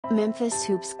Memphis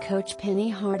Hoops coach Penny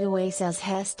Hardaway says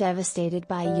he's devastated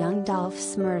by Young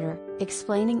Dolph's murder,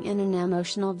 explaining in an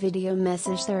emotional video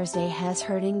message Thursday he's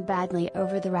hurting badly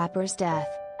over the rapper's death.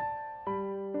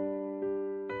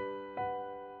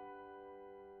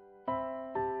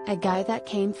 A guy that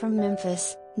came from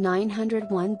Memphis,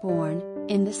 901 born,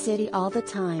 in the city all the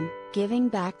time, giving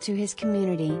back to his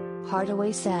community,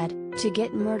 Hardaway said, to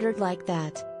get murdered like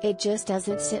that, it just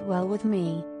doesn't sit well with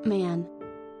me, man.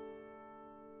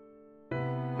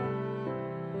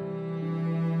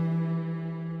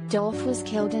 Dolph was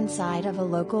killed inside of a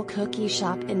local cookie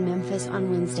shop in Memphis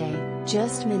on Wednesday,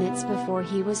 just minutes before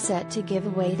he was set to give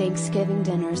away Thanksgiving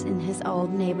dinners in his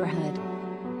old neighborhood.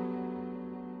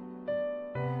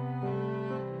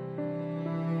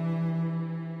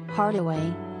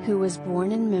 Hardaway, who was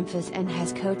born in Memphis and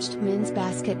has coached men's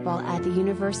basketball at the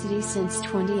university since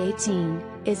 2018,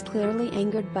 is clearly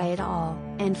angered by it all,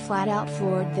 and flat out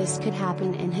floored this could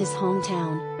happen in his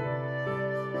hometown.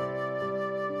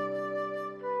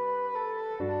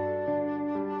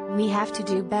 "We have to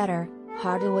do better,"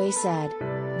 Hardaway said.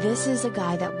 "This is a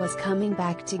guy that was coming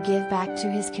back to give back to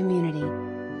his community.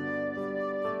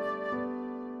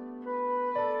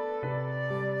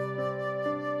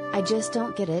 I just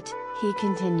don't get it," he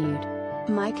continued.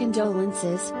 "My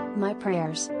condolences, my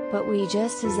prayers, but we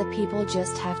just as a people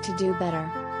just have to do better."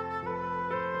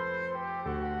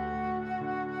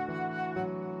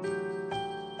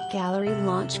 Gallery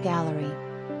launch gallery.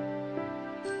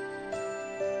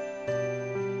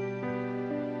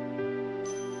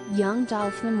 Young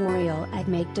Dolph Memorial at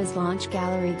Memphis Launch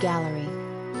Gallery.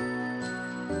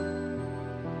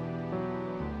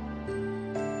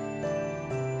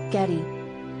 Getty.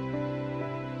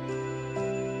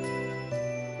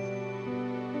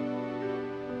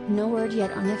 No word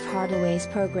yet on if Hardaway's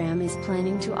program is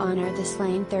planning to honor the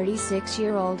slain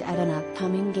 36-year-old at an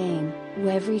upcoming game.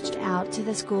 We've reached out to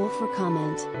the school for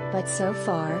comment, but so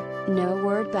far, no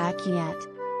word back yet.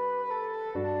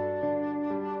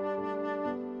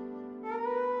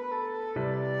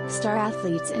 Star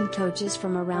athletes and coaches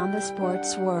from around the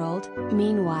sports world,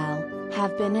 meanwhile,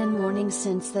 have been in mourning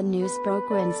since the news broke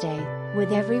Wednesday,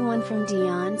 with everyone from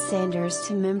Deion Sanders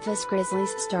to Memphis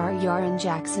Grizzlies star Jaren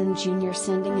Jackson Jr.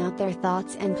 sending out their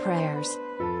thoughts and prayers.